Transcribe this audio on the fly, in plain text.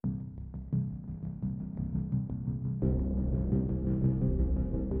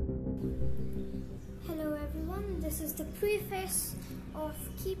everyone, this is the preface of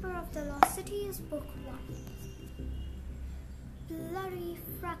Keeper of the Lost Cities, Book 1. Blurry,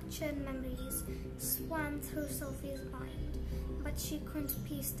 fractured memories swam through Sophie's mind, but she couldn't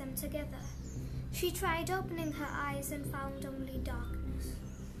piece them together. She tried opening her eyes and found only darkness.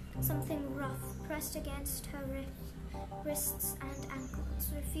 Something rough pressed against her wrists and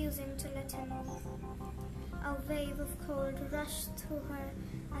ankles, refusing to let her move. A wave of cold rushed through her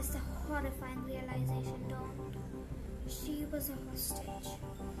as the horrifying realization dawned. She was a hostage.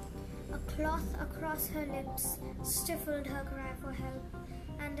 A cloth across her lips stifled her cry for help,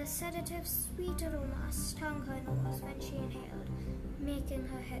 and a sedative sweet aroma stung her nose when she inhaled, making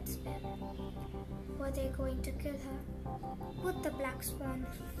her head spin. Were they going to kill her? Would the Black Swan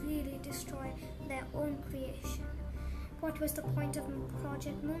really destroy their own creation? What was the point of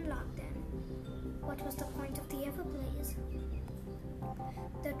Project Moonlark then? What was the point of the Everblaze?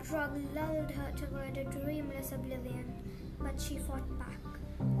 The drug lulled her toward a dreamless oblivion, but she fought back,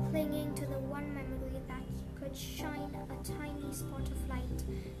 clinging to the one memory that could shine a tiny spot of light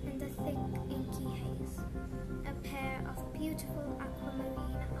in the thick, inky haze. A pair of beautiful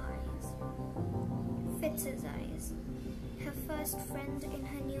aquamarine eyes. Fitz's eyes. Her first friend in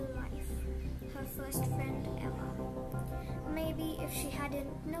her new life. Her first friend ever. Maybe if she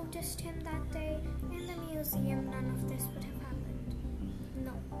hadn't noticed him that day in the museum, none of this would have happened.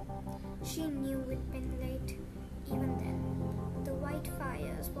 No, she knew it'd been late. Even then, the white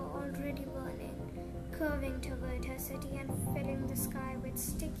fires were already burning, curving toward her city and filling the sky with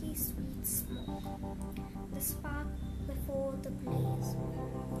sticky, sweet smoke. The spark before the blaze.